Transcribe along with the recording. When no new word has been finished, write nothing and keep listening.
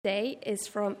Today is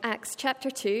from Acts chapter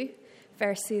 2,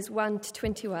 verses 1 to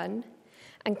 21,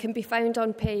 and can be found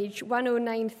on page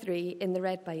 1093 in the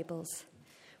Red Bibles.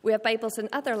 We have Bibles in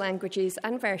other languages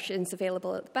and versions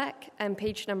available at the back, and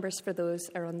page numbers for those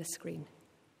are on the screen.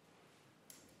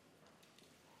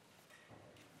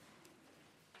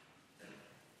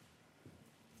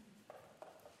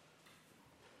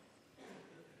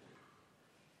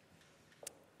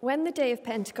 When the day of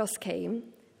Pentecost came,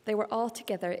 they were all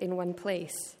together in one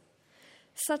place.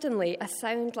 Suddenly, a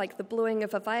sound like the blowing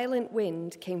of a violent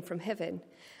wind came from heaven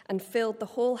and filled the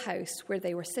whole house where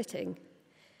they were sitting.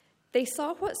 They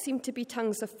saw what seemed to be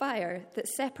tongues of fire that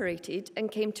separated and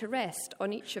came to rest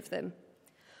on each of them.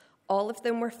 All of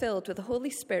them were filled with the Holy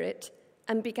Spirit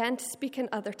and began to speak in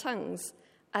other tongues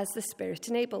as the Spirit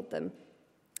enabled them.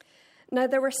 Now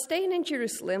there were staying in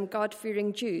Jerusalem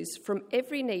God-fearing Jews from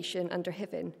every nation under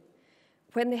heaven.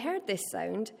 When they heard this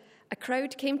sound, a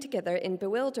crowd came together in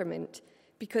bewilderment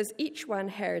because each one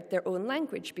heard their own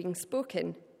language being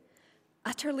spoken.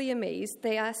 Utterly amazed,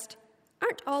 they asked,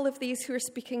 "Aren't all of these who are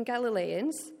speaking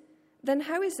Galileans? Then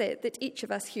how is it that each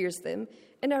of us hears them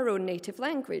in our own native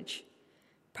language?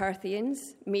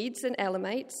 Parthians, Medes and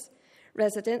Elamites,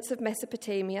 residents of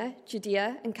Mesopotamia,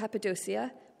 Judea and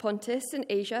Cappadocia, Pontus and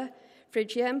Asia,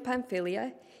 Phrygia and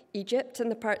Pamphylia, Egypt and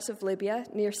the parts of Libya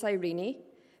near Cyrene,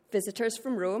 visitors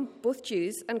from Rome, both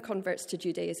Jews and converts to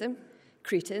Judaism,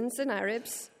 Cretans and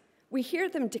Arabs. We hear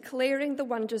them declaring the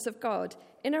wonders of God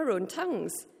in our own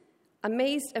tongues."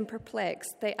 Amazed and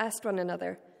perplexed, they asked one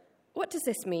another, "What does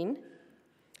this mean?"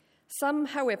 Some,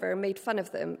 however, made fun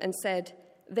of them and said,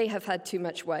 "They have had too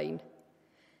much wine."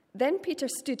 Then Peter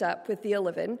stood up with the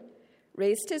 11,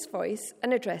 raised his voice,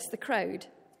 and addressed the crowd.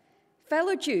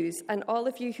 "Fellow Jews and all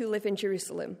of you who live in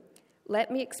Jerusalem,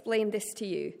 let me explain this to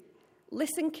you.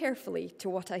 Listen carefully to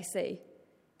what I say.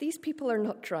 These people are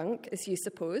not drunk, as you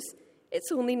suppose.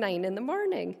 It's only 9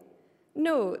 a.m.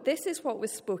 No, this is what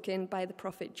was spoken by the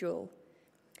prophet Joel.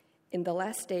 In the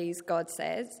last days, God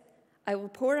says, "I will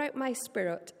pour out my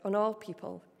spirit on all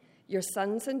people. Your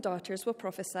sons and daughters will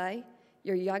prophesy.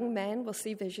 Your young men will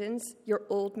see visions. Your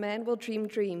old men will dream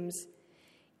dreams.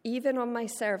 Even on my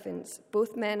servants,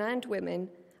 both men and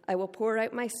women, I will pour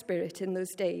out my spirit in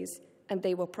those days, and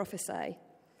they will prophesy.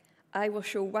 I will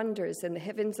show wonders in the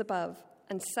heavens above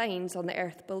and signs on the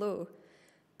earth below,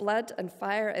 blood and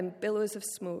fire and billows of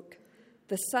smoke.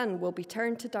 The sun will be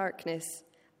turned to darkness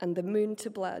and the moon to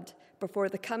blood before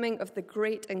the coming of the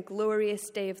great and glorious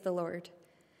day of the Lord.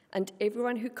 And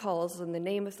everyone who calls on the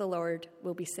name of the Lord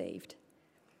will be saved."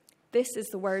 This is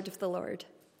the word of the Lord.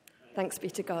 Thanks be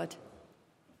to God.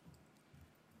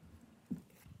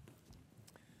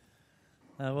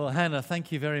 Well, Hannah,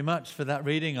 thank you very much for that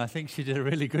reading. I think she did a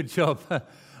really good job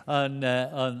on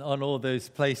all those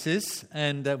places.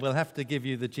 And we'll have to give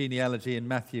you the genealogy in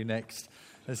Matthew next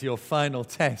as your final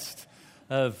test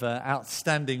of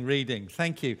outstanding reading.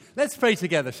 Thank you. Let's pray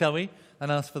together, shall we?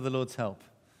 And ask for the Lord's help.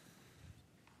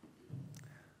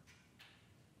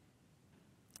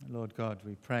 Lord God,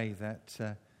 we pray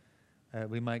that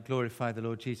we might glorify the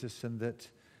Lord Jesus and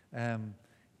that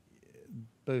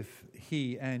both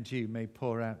he and you may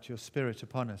pour out your Spirit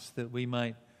upon us, that we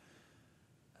might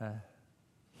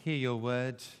hear your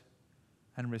word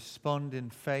and respond in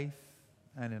faith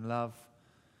and in love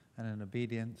and in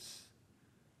obedience,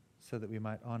 so that we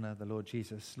might honor the Lord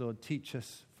Jesus. Lord, teach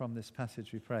us from this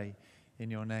passage, we pray,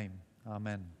 in your name.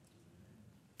 Amen.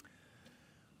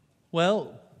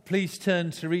 Well, please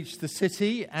turn to reach the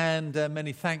city, and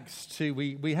many thanks to,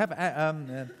 we have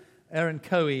Aaron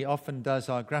Coey often does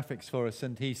our graphics for us,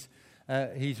 and he's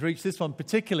reached this one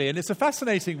particularly, and it's a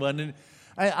fascinating one. And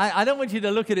I don't want you to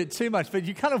look at it too much, but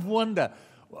you kind of wonder,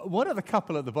 what are the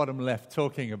couple at the bottom left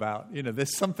talking about? You know,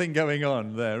 there's something going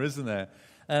on there, isn't there?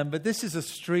 But this is a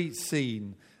street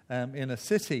scene in a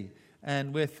city,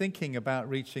 and we're thinking about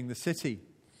reaching the city.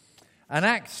 And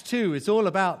Acts 2 is all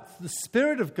about the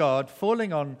Spirit of God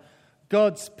falling on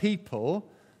God's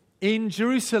people in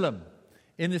Jerusalem,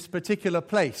 in this particular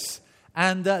place.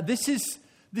 And this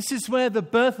is where the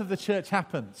birth of the church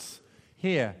happens,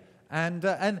 here. And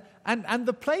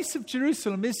the place of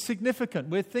Jerusalem is significant.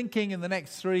 We're thinking in the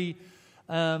next three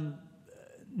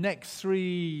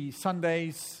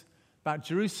Sundays about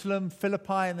Jerusalem,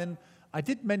 Philippi, and then I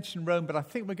did mention Rome, but I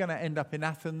think we're going to end up in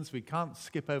Athens. We can't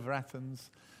skip over Athens,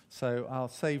 so I'll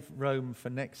save Rome for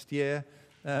next year.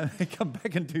 Come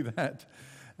back and do that.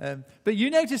 But you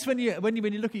notice when you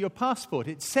look at your passport,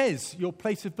 it says your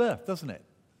place of birth, doesn't it?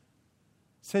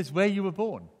 It says where you were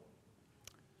born.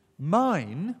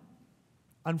 Mine,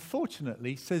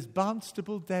 unfortunately, says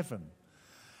Barnstaple, Devon.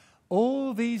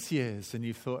 all these years and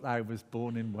you thought I was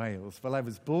born in Wales. Well, I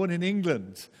was born in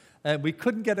England. We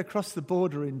couldn't get across the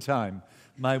border in time,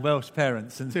 my Welsh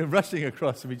parents, and they were rushing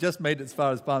across, and we just made it as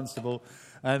far as Barnstable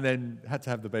and then had to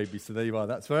have the baby. So there you are.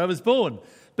 That's where I was born.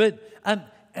 But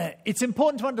it's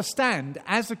important to understand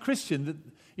as a Christian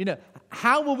that,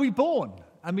 how were we born?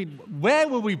 I mean, where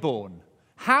were we born?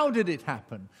 How did it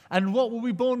happen? And what were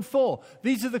we born for?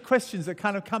 These are the questions that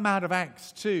kind of come out of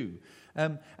Acts 2.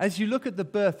 As you look at the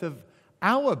birth of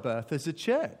our birth as a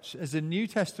church, as a New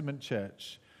Testament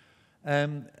church,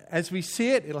 as we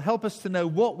see it, it'll help us to know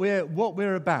what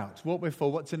we're about, what we're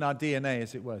for, what's in our DNA,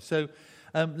 as it were. So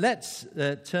let's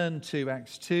turn to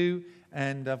Acts 2,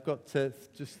 and I've got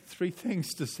just 3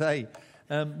 things to say.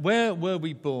 Where were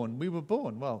we born? We were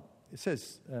born, well, it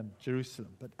says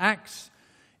Jerusalem, but Acts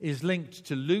is linked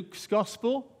to Luke's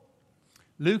Gospel.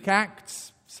 Luke,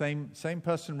 Acts, same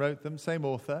person wrote them, same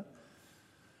author.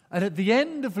 And at the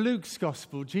end of Luke's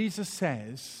Gospel, Jesus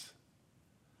says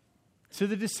to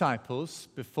the disciples,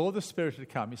 before the Spirit had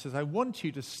come, he says, I want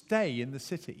you to stay in the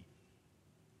city.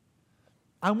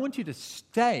 I want you to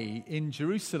stay in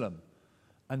Jerusalem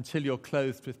until you're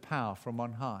clothed with power from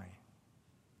on high.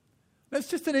 That's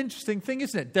just an interesting thing,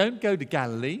 isn't it? Don't go to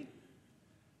Galilee.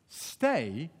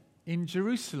 Stay in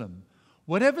Jerusalem.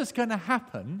 Whatever's going to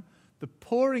happen, the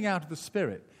pouring out of the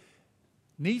Spirit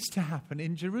needs to happen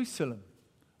in Jerusalem.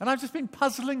 And I've just been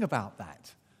puzzling about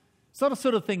that. It's not a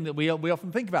sort of thing that we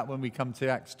often think about when we come to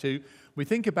Acts 2. We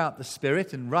think about the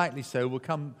Spirit, and rightly so,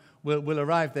 we'll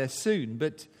arrive there soon.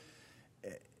 But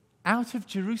out of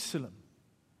Jerusalem,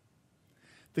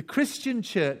 the Christian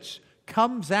church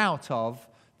comes out of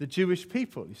the Jewish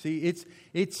people. You see,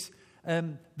 it's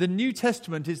the New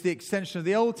Testament is the extension of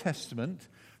the Old Testament.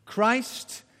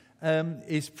 Christ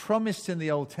is promised in the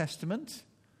Old Testament,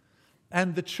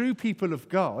 and the true people of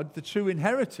God, the true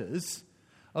inheritors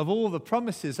of all the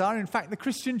promises, are in fact the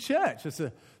Christian church. It's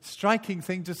a striking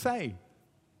thing to say.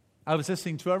 I was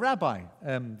listening to a rabbi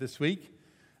this week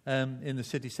in the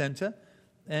city centre,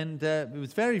 and it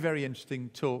was very, very interesting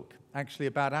talk actually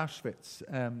about Auschwitz,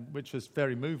 which was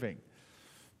very moving.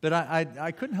 But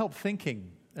I couldn't help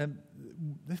thinking,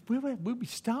 where we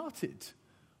started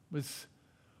was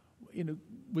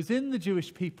in the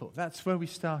Jewish people. That's where we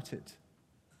started.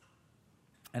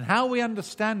 And how we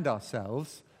understand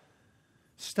ourselves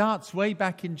starts way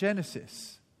back in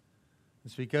Genesis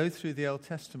as we go through the Old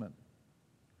Testament.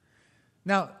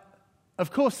 Now,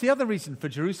 of course, the other reason for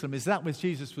Jerusalem is that where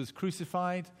Jesus was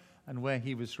crucified and where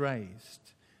he was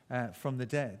raised from the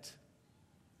dead.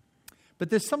 But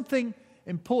there's something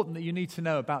important that you need to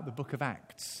know about the book of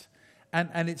Acts.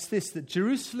 And it's this, that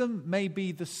Jerusalem may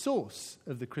be the source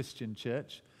of the Christian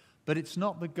church, but it's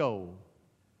not the goal.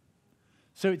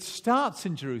 So it starts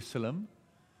in Jerusalem,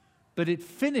 but it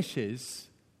finishes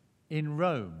in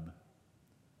Rome.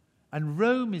 And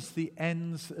Rome is the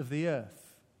ends of the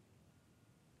earth.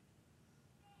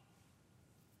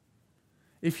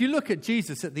 If you look at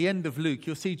Jesus at the end of Luke,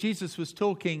 you'll see Jesus was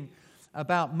talking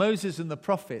about Moses and the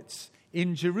prophets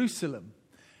in Jerusalem.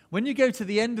 When you go to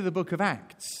the end of the book of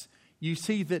Acts, you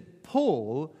see that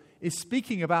Paul is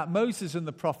speaking about Moses and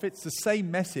the prophets, the same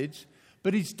message,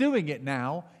 but he's doing it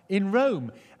now in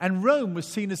Rome. And Rome was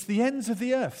seen as the ends of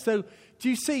the earth. So do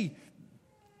you see,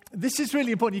 this is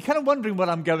really important. You're kind of wondering what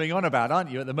I'm going on about,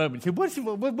 aren't you, at the moment?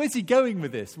 Where's he going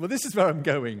with this? Well, this is where I'm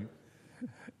going,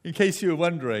 in case you were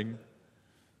wondering.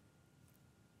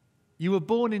 You were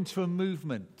born into a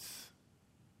movement,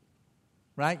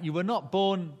 right? You were not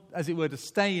born, as it were, to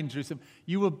stay in Jerusalem.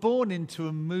 You were born into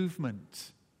a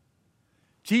movement.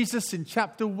 Jesus, in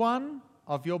chapter 1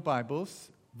 of your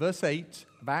Bibles, verse 8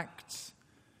 of Acts,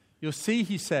 you'll see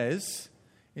he says,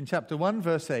 in chapter 1,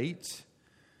 verse 8,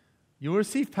 you will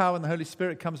receive power when the Holy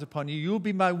Spirit comes upon you. You will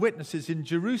be my witnesses in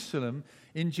Jerusalem,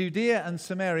 in Judea and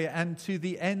Samaria, and to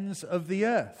the ends of the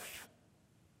earth.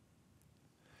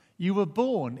 You were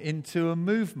born into a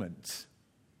movement.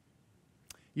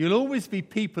 You'll always be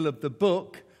people of the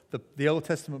book, the Old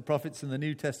Testament prophets and the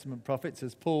New Testament prophets,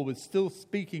 as Paul was still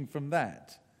speaking from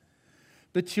that.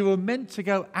 But you were meant to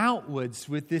go outwards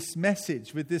with this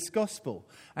message, with this gospel.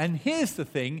 And here's the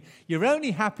thing, you're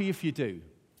only happy if you do.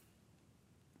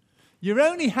 You're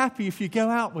only happy if you go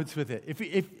outwards with it.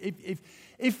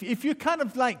 If you're kind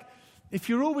of like, if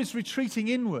you're always retreating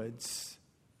inwards,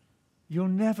 you'll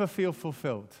never feel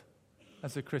fulfilled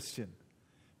as a Christian,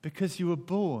 because you were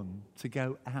born to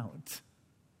go out.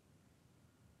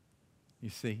 You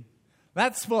see?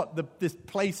 That's what this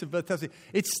place of birth tells you.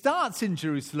 It starts in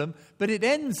Jerusalem, but it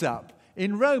ends up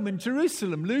in Rome, and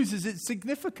Jerusalem loses its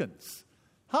significance.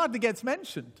 Hardly gets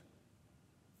mentioned.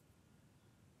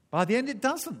 By the end, it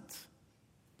doesn't.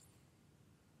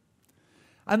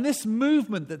 And this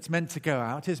movement that's meant to go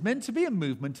out is meant to be a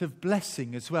movement of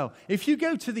blessing as well. If you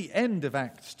go to the end of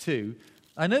Acts 2,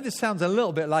 I know this sounds a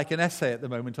little bit like an essay at the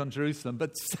moment on Jerusalem,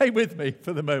 but stay with me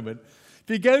for the moment. If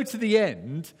you go to the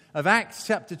end of Acts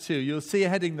chapter 2, you'll see a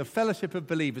heading, the fellowship of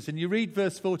believers, and you read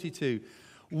verse 42.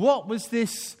 What was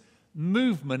this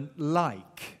movement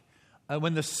like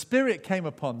when the Spirit came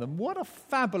upon them? What a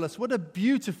fabulous, what a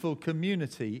beautiful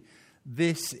community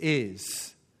this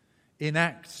is. In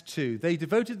Acts 2, they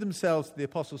devoted themselves to the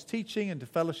apostles' teaching and to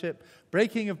fellowship,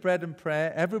 breaking of bread and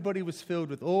prayer. Everybody was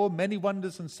filled with awe. Many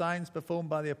wonders and signs performed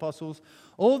by the apostles.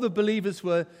 All the believers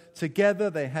were together.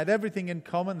 They had everything in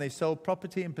common. They sold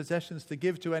property and possessions to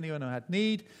give to anyone who had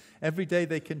need. Every day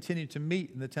they continued to meet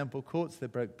in the temple courts. They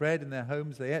broke bread in their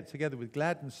homes. They ate together with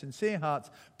glad and sincere hearts,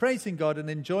 praising God and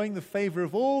enjoying the favor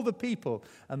of all the people.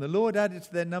 And the Lord added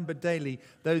to their number daily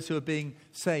those who were being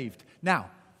saved.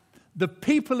 Now, the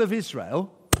people of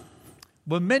Israel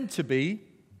were meant to be,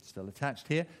 still attached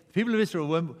here, the people of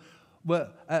Israel were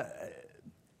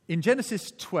in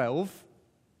Genesis 12,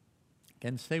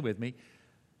 again, stay with me,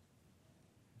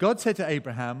 God said to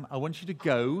Abraham, I want you to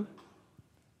go,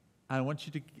 I want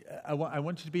you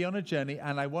to be on a journey,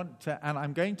 and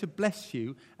I'm going to bless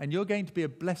you, and you're going to be a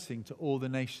blessing to all the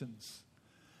nations.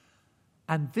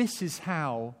 And this is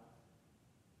how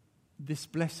this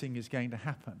blessing is going to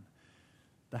happen.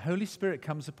 The Holy Spirit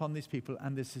comes upon these people,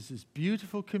 and this is this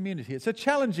beautiful community. It's a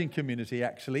challenging community,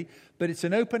 actually, but it's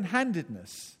an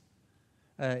open-handedness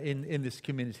in this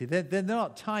community. They're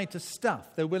not tied to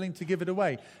stuff. They're willing to give it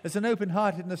away. There's an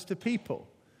open-heartedness to people.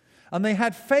 And they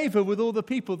had favor with all the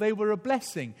people. They were a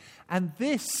blessing. And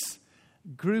this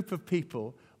group of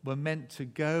people were meant to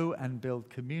go and build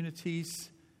communities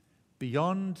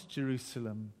beyond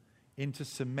Jerusalem into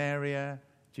Samaria,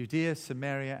 Judea,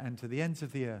 Samaria, and to the ends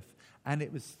of the earth. And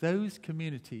it was those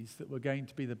communities that were going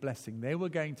to be the blessing. They were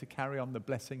going to carry on the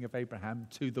blessing of Abraham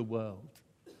to the world.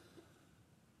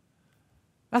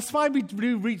 That's why we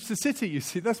do reach the city, you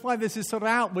see. That's why there's this sort of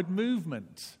outward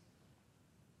movement.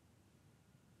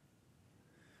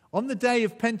 On the day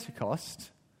of Pentecost,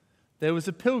 there was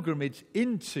a pilgrimage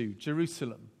into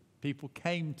Jerusalem. People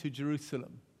came to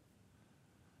Jerusalem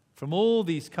from all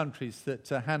these countries that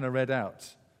Hannah read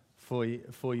out for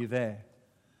you there.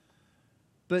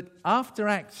 But after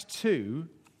Acts 2,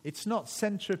 it's not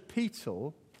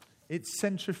centripetal, it's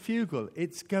centrifugal.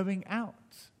 It's going out.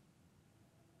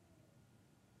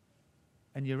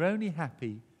 And you're only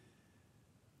happy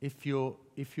if you're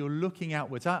looking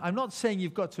outwards. I'm not saying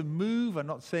you've got to move. I'm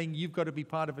not saying you've got to be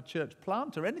part of a church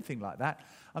plant or anything like that.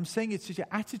 I'm saying it's just your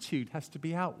attitude has to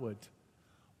be outward.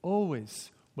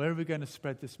 Always, where are we going to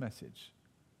spread this message?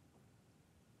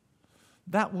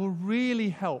 That will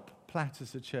really help Platt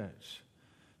as a church.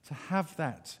 To have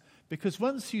that. Because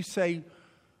once you say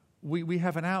we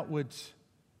have an outward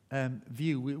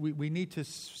view, we need to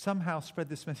somehow spread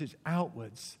this message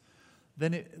outwards,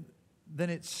 then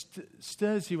it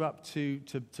stirs you up to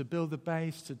build a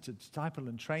base, to disciple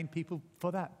and train people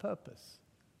for that purpose.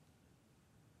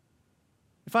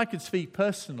 If I could speak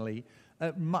personally,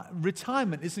 my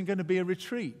retirement isn't going to be a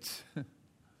retreat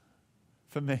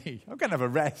for me. I'm going to have a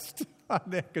rest.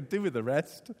 I could do with a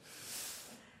rest.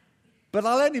 But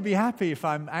I'll only be happy if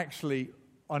I'm actually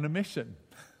on a mission.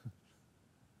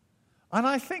 And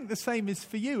I think the same is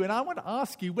for you. And I want to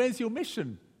ask you, where's your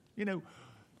mission? You know,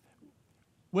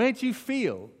 where do you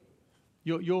feel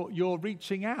you're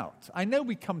reaching out? I know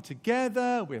we come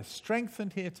together, we're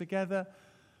strengthened here together,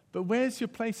 but where's your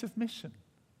place of mission?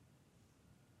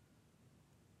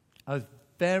 I was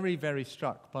very, very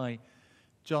struck by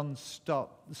John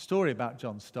Stott, the story about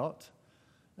John Stott.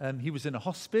 He was in a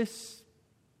hospice.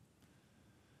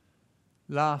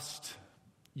 Last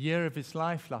year of his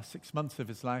life, last 6 months of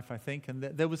his life, I think, and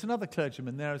there was another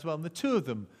clergyman there as well, and the two of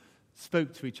them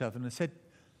spoke to each other and said,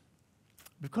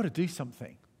 we've got to do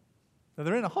something. Now,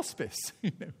 they're in a hospice.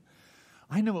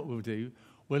 I know what we'll do.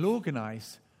 We'll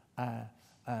organize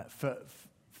for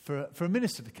a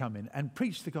minister to come in and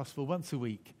preach the gospel once a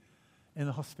week in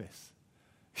the hospice.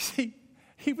 See,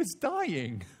 he was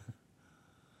dying,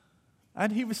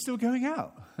 and he was still going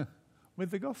out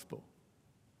with the gospel.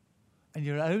 And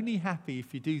you're only happy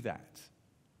if you do that.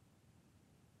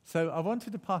 So I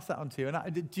wanted to pass that on to you. And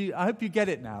I hope you get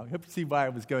it now. I hope you see why I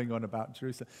was going on about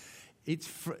Jerusalem.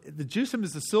 The Jerusalem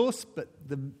is the source, but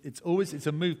it's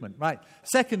a movement. Right.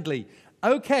 Secondly,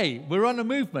 okay, we're on a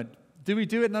movement. Do we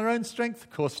do it in our own strength? Of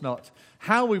course not.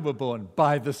 How we were born?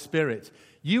 By the Spirit.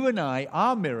 You and I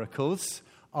are miracles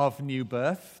of new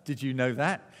birth. Did you know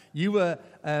that? You were,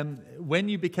 when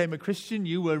you became a Christian,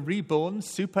 you were reborn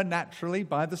supernaturally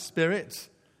by the Spirit.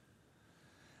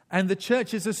 And the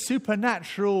church is a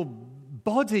supernatural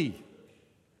body.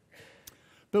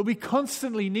 But we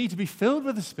constantly need to be filled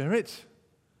with the Spirit.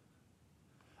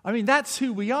 I mean, that's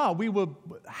who we are.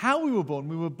 How we were born.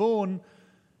 We were born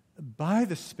by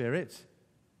the Spirit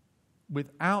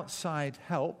with outside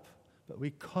help, but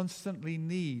we constantly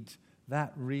need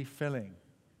that refilling.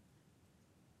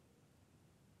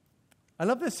 I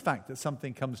love this fact that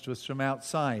something comes to us from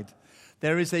outside.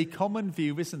 There is a common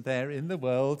view, isn't there, in the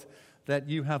world that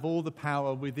you have all the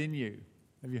power within you.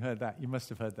 Have you heard that? You must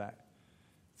have heard that.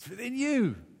 It's within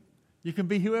you. You can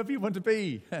be whoever you want to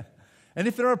be. And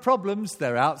if there are problems,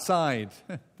 they're outside.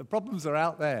 The problems are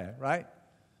out there, right?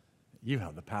 You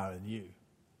have the power in you.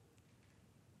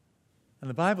 And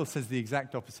the Bible says the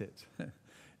exact opposite. It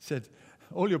said,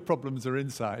 all your problems are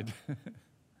inside.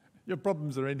 Your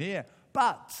problems are in here.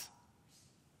 But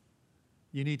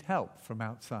you need help from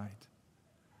outside.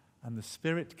 And the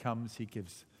Spirit comes, He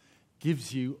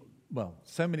gives you, well,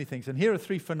 so many things. And here are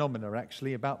 3 phenomena,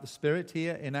 actually, about the Spirit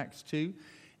here in Acts 2.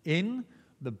 In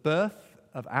the birth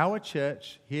of our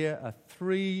church, here are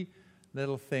 3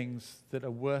 little things that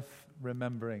are worth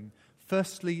remembering.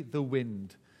 Firstly, the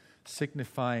wind,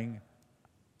 signifying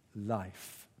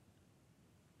life.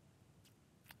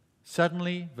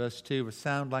 Suddenly, verse 2, a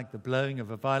sound like the blowing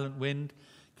of a violent wind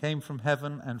came from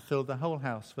heaven and filled the whole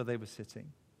house where they were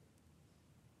sitting.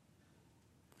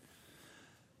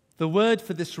 The word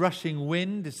for this rushing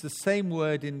wind is the same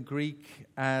word in Greek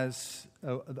as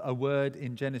a word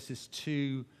in Genesis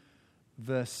 2,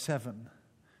 verse 7,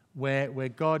 where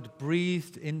God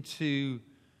breathed into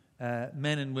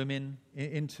men and women,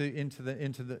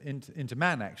 into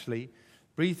man actually,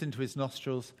 breathed into his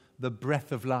nostrils the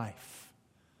breath of life.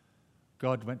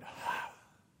 God went,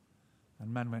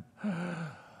 and man went,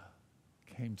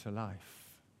 came to life.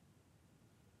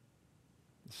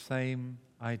 The same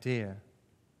idea.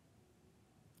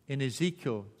 In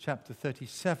Ezekiel chapter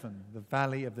 37, the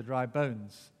valley of the dry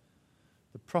bones,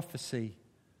 the prophecy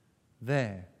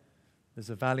there's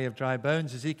a valley of dry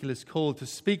bones. Ezekiel is called to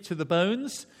speak to the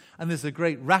bones, and there's a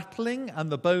great rattling,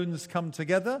 and the bones come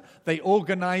together. They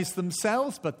organize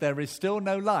themselves, but there is still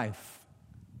no life.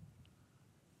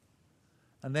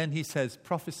 And then he says,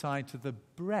 prophesy to the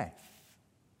breath.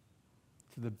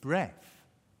 To the breath.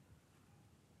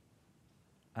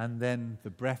 And then the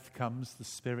breath comes, the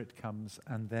Spirit comes,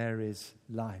 and there is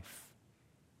life.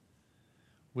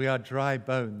 We are dry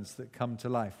bones that come to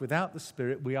life. Without the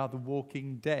Spirit, we are the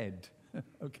walking dead.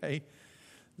 Okay?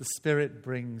 The Spirit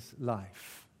brings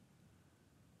life.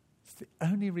 It's the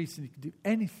only reason you can do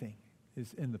anything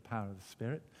is in the power of the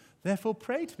Spirit. Therefore,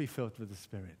 pray to be filled with the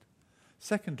Spirit.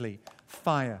 Secondly,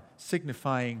 fire,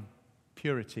 signifying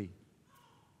purity.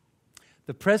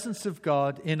 The presence of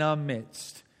God in our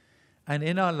midst and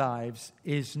in our lives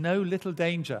is no little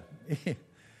danger.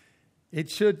 It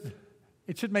should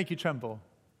make you tremble.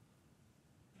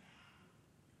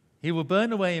 He will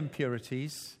burn away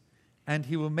impurities, and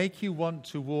He will make you want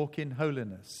to walk in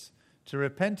holiness, to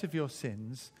repent of your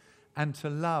sins, and to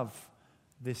love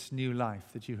this new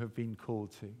life that you have been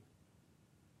called to.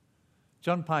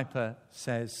 John Piper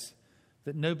says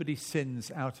that nobody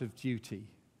sins out of duty.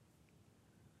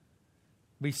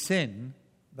 We sin,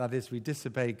 that is, we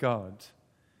disobey God,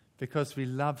 because we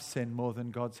love sin more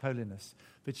than God's holiness.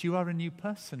 But you are a new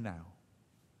person now.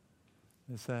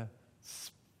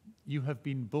 You have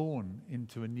been born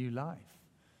into a new life.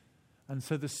 And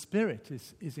so the Spirit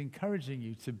is encouraging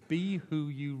you to be who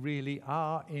you really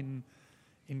are in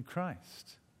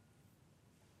Christ.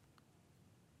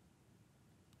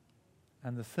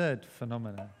 And the third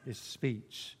phenomena is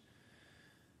speech.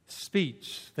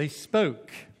 Speech. They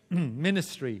spoke.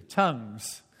 Ministry.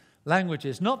 Tongues.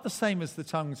 Languages. Not the same as the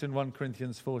tongues in 1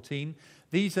 Corinthians 14.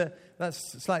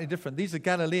 That's slightly different. These are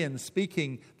Galileans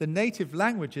speaking the native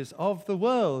languages of the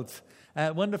world.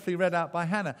 Wonderfully read out by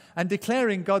Hannah. And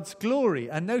declaring God's glory.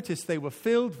 And notice they were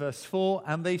filled, verse 4,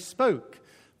 and they spoke.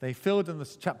 They filled in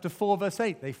chapter 4, verse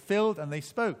 8. They filled and they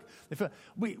spoke.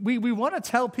 We want to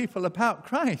tell people about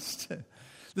Christ.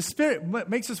 The Spirit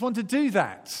makes us want to do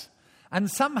that. And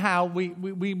somehow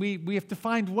we have to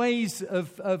find ways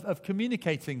of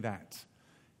communicating that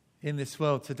in this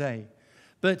world today.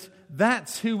 But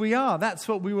that's who we are. That's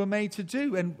what we were made to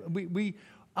do.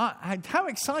 And how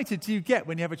excited do you get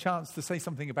when you have a chance to say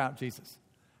something about Jesus?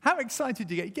 How excited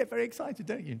do you get? You get very excited,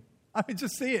 don't you? I mean,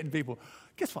 just see it in people.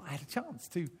 Guess what? I had a chance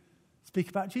to speak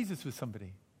about Jesus with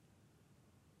somebody.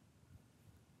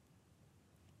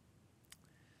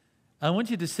 I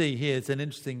want you to see here's an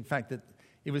interesting fact that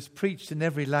it was preached in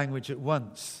every language at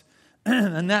once.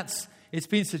 And that's it's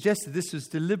been suggested this was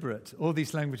deliberate, all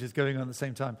these languages going on at the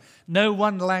same time. No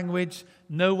one language,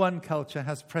 no one culture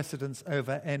has precedence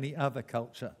over any other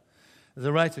culture. There's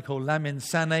a writer called Lamin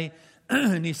Sanneh,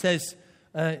 and he says,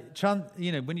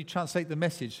 when you translate the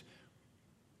message,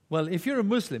 well, if you're a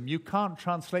Muslim, you can't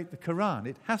translate the Quran.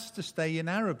 It has to stay in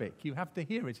Arabic. You have to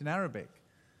hear it in Arabic.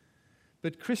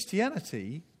 But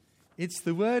Christianity, it's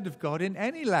the word of God in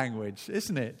any language,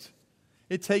 isn't it?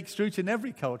 It takes root in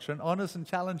every culture and honors and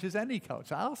challenges any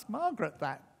culture. Ask Margaret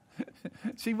that.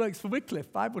 She works for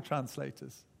Wycliffe, Bible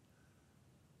translators.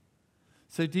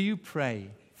 So do you pray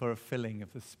for a filling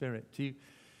of the Spirit? You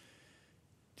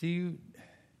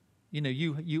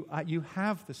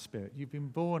have the Spirit. You've been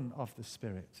born of the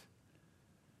Spirit.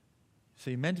 So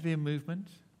you're meant to be a movement.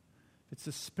 It's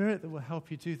the Spirit that will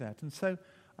help you do that. And so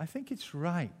I think it's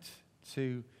right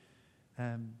to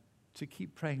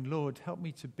keep praying, Lord, help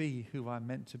me to be who I'm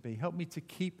meant to be. Help me to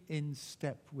keep in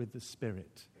step with the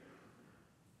Spirit.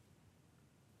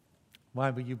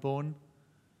 Why were you born?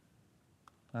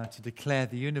 To declare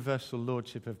the universal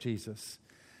lordship of Jesus.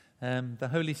 The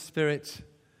Holy Spirit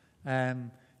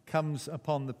comes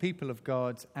upon the people of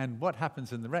God, and what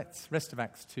happens in the rest of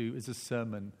Acts 2 is a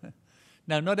sermon.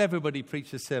 Now, not everybody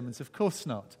preaches sermons, of course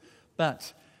not,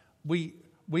 but we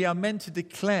are meant to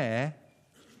declare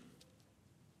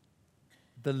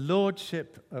the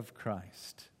lordship of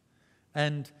Christ.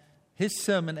 And his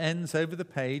sermon ends over the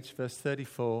page, verse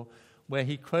 34, where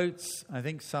he quotes, I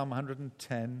think, Psalm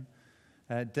 110,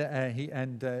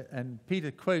 and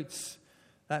Peter quotes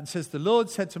that and says, "The Lord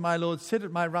said to my Lord, sit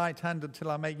at my right hand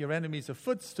until I make your enemies a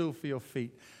footstool for your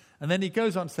feet." And then he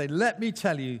goes on to say, "Let me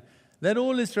tell you, let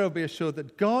all Israel be assured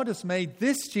that God has made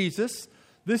this Jesus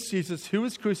who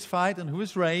was crucified and who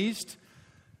was raised,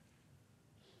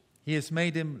 he has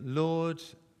made him Lord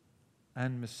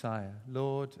and Messiah,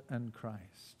 Lord and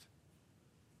Christ."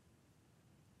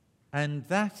 And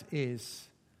that is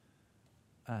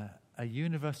a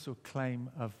universal claim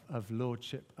of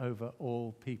lordship over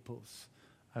all peoples,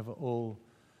 over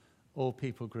all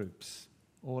people groups,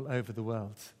 all over the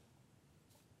world.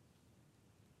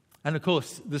 And of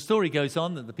course, the story goes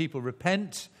on that the people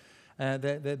repent.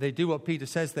 They do what Peter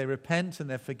says. They repent and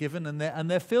they're forgiven and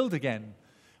they're filled again,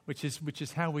 which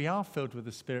is how we are filled with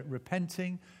the Spirit,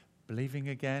 repenting, believing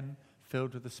again,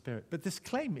 filled with the Spirit. But this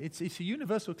claim, it's a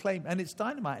universal claim, and it's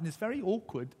dynamite, and it's very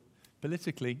awkward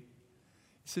politically.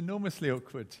 It's enormously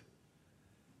awkward.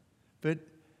 But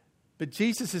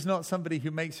Jesus is not somebody who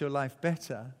makes your life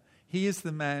better. He is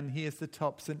the man, he is the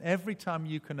tops, and every time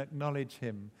you can acknowledge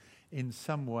him in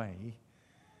some way,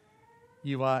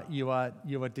 you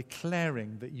are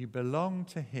declaring that you belong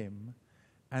to him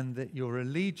and that your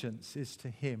allegiance is to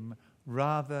him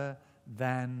rather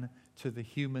than to the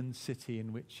human city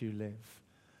in which you live.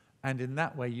 And in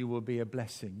that way you will be a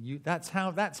blessing. That's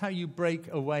how you break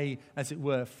away, as it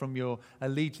were, from your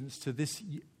allegiance to this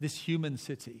human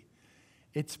city.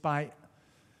 It's by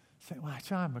saying, "Well,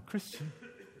 I'm a Christian.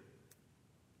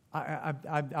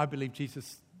 I believe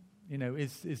Jesus,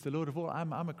 is the Lord of all.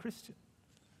 I'm a Christian.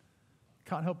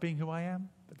 Can't help being who I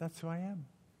am, but that's who I am."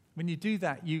 When you do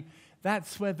that,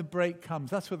 that's where the break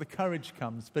comes. That's where the courage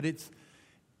comes. But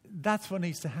that's what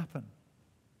needs to happen.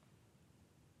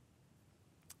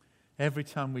 Every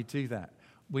time we do that,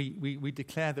 we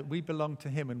declare that we belong to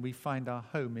him and we find our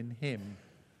home in him.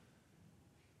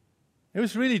 It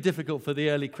was really difficult for the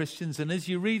early Christians, and as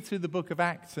you read through the book of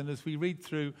Acts and as we read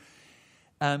through,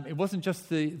 it wasn't just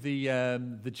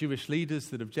the Jewish leaders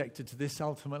that objected to this.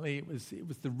 Ultimately, it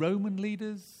was the Roman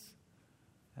leaders,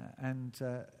 and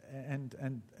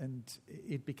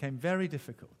it became very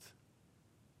difficult.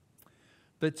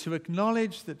 But to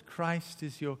acknowledge that Christ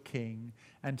is your King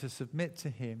and to submit to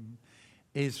him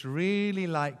is really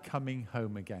like coming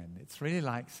home again. It's really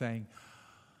like saying,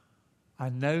 "I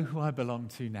know who I belong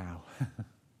to now.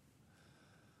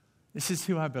 This is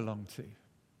who I belong to.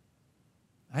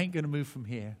 I ain't going to move from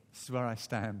here. This is where I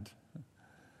stand."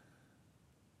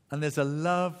 And there's a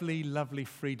lovely, lovely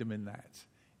freedom in that.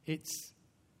 It's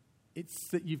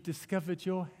that you've discovered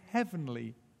your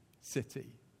heavenly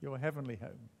city, your heavenly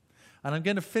home. And I'm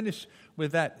going to finish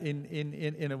with that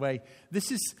in a way.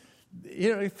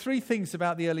 Here are three things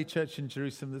about the early church in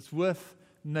Jerusalem that's worth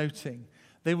noting.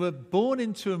 They were born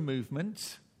into a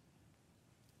movement.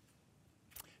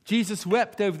 Jesus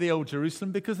wept over the old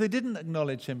Jerusalem because they didn't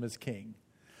acknowledge him as king.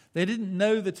 They didn't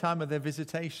know the time of their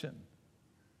visitation.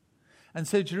 And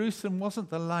so Jerusalem wasn't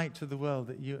the light to the world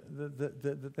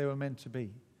that they were meant to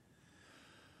be.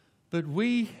 But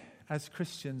we, as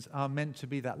Christians, are meant to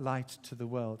be that light to the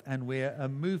world, and we're a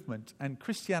movement. And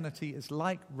Christianity is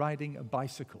like riding a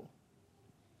bicycle.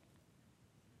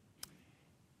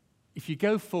 If you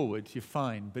go forward, you're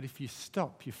fine, but if you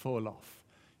stop, you fall off.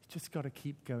 You've just got to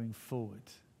keep going forward.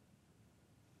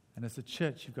 And as a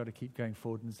church, you've got to keep going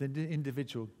forward. And as an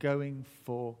individual, going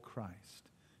for Christ,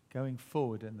 going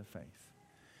forward in the faith.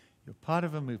 You're part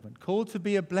of a movement, called to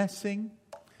be a blessing,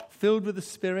 filled with the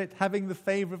Spirit, having the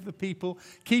favor of the people,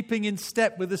 keeping in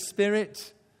step with the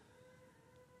Spirit.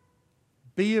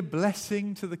 Be a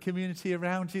blessing to the community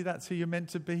around you. That's who you're meant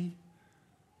to be.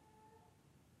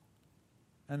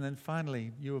 And then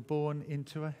finally, you were born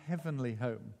into a heavenly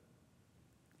home.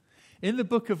 In the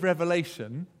book of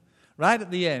Revelation, right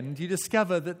at the end, you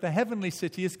discover that the heavenly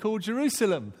city is called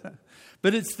Jerusalem.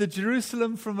 But it's the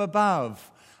Jerusalem from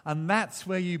above. And that's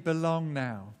where you belong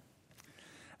now.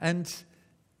 And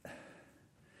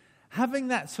having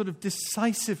that sort of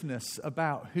decisiveness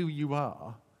about who you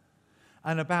are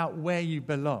and about where you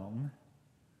belong,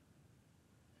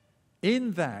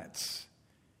 in that,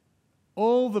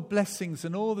 all the blessings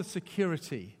and all the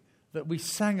security that we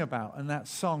sang about in that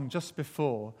song just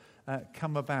before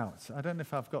come about. I don't know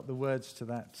if I've got the words to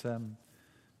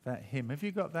that hymn. Have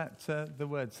you got the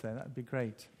words there? That would be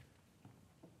great.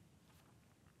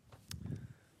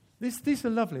 These are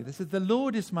lovely. This is, the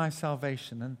Lord is my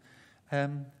salvation,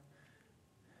 and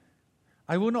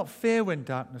I will not fear when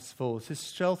darkness falls. His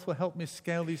strength will help me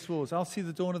scale these walls. I'll see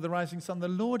the dawn of the rising sun. The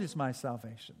Lord is my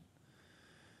salvation.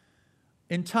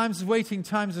 In times of waiting,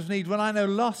 times of need, when I know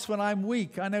loss, when I'm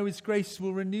weak, I know His grace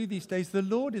will renew these days. The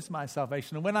Lord is my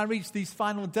salvation. And when I reach this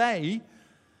final day,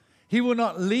 He will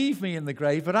not leave me in the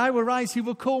grave, but I will rise. He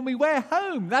will call me where?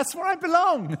 Home. That's where I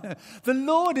belong. The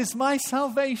Lord is my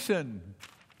salvation.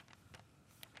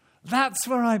 That's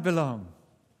where I belong.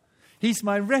 He's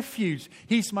my refuge.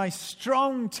 He's my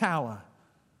strong tower.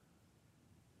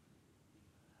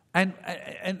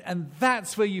 And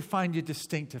that's where you find your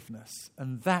distinctiveness.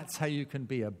 And that's how you can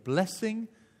be a blessing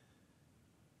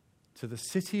to the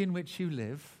city in which you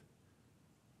live,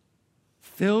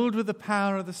 filled with the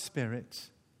power of the Spirit,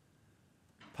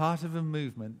 part of a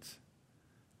movement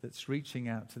that's reaching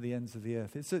out to the ends of the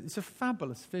earth. It's a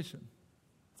fabulous vision.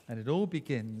 And it all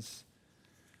begins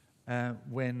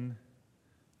when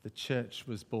the church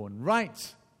was born.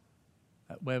 Right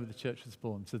at where the church was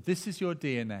born. So this is your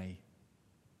DNA.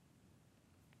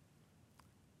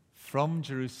 From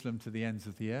Jerusalem to the ends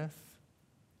of the earth,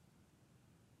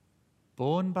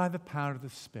 born by the power of the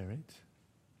Spirit.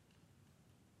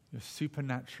 You're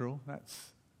supernatural,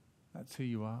 that's who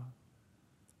you are.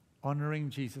 Honoring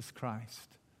Jesus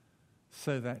Christ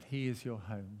so that He is your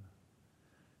home.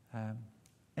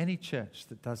 Any church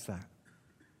that does that,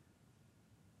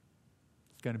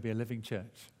 it's going to be a living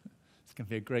church. It's going to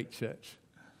be a great church.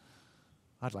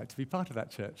 I'd like to be part of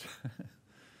that church.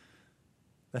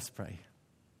 Let's pray.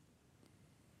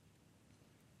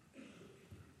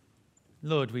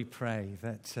 Lord, we pray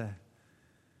that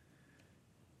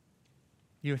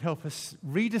You would help us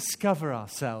rediscover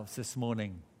ourselves this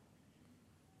morning.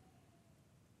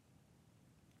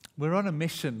 We're on a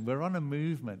mission. We're on a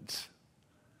movement.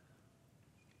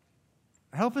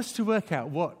 Help us to work out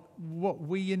what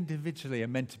we individually are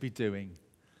meant to be doing.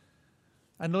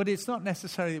 And Lord, it's not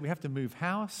necessarily that we have to move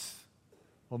house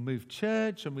or move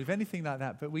church or move anything like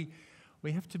that, but we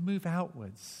have to move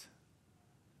outwards.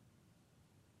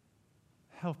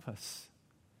 Help us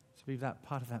to be that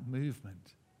part of that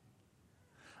movement.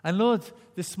 And Lord,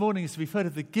 this morning as we've heard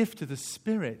of the gift of the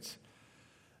Spirit,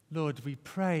 Lord, we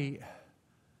pray,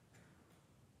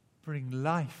 bring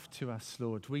life to us,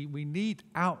 Lord. We need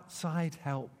outside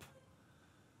help.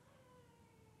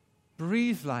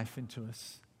 Breathe life into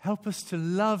us. Help us to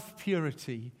love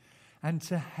purity and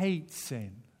to hate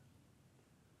sin.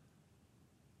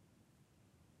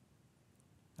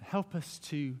 Help us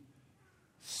to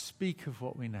speak of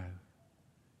what we know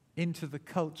into the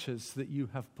cultures that You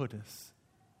have put us.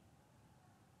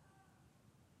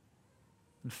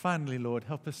 And finally, Lord,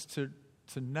 help us to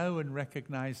know and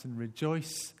recognize and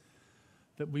rejoice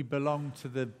that we belong to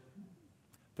the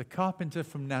carpenter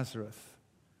from Nazareth,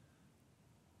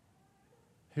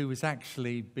 who has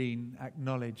actually been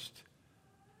acknowledged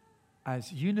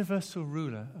as universal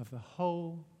ruler of the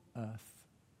whole earth.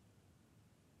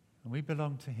 And we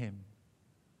belong to Him.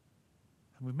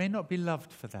 And we may not be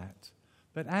loved for that,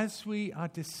 but as we are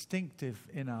distinctive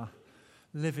in our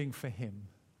living for Him,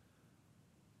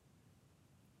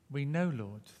 we know,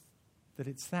 Lord, that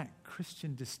it's that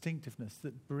Christian distinctiveness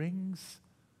that brings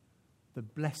the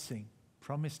blessing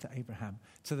promised to Abraham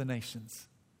to the nations.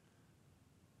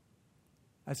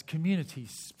 As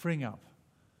communities spring up,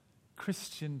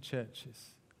 Christian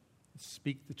churches that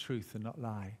speak the truth and not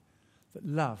lie, that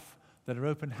love, that are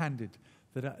open-handed,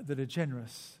 that are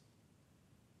generous.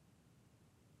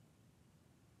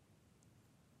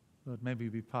 Lord, maybe we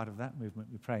be part of that movement,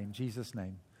 we pray in Jesus'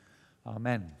 name.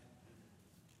 Amen.